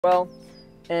well,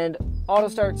 and auto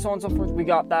start, so on and so forth. We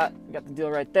got that. We got the deal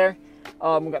right there.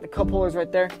 We got the cup holders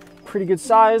right there. Pretty good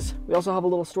size. We also have a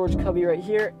little storage cubby right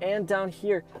here, and down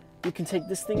here you can take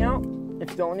this thing out if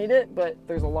you don't need it, but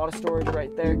there's a lot of storage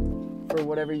right there for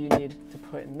whatever you need to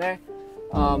put in there.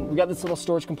 We got this little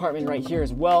storage compartment right here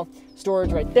as well.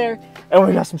 Storage right there, and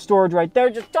we got some storage right there.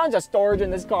 Just tons of storage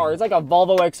in this car. It's like a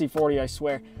Volvo XC40, I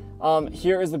swear.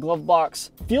 Here is the glove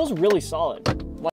box. Feels really solid.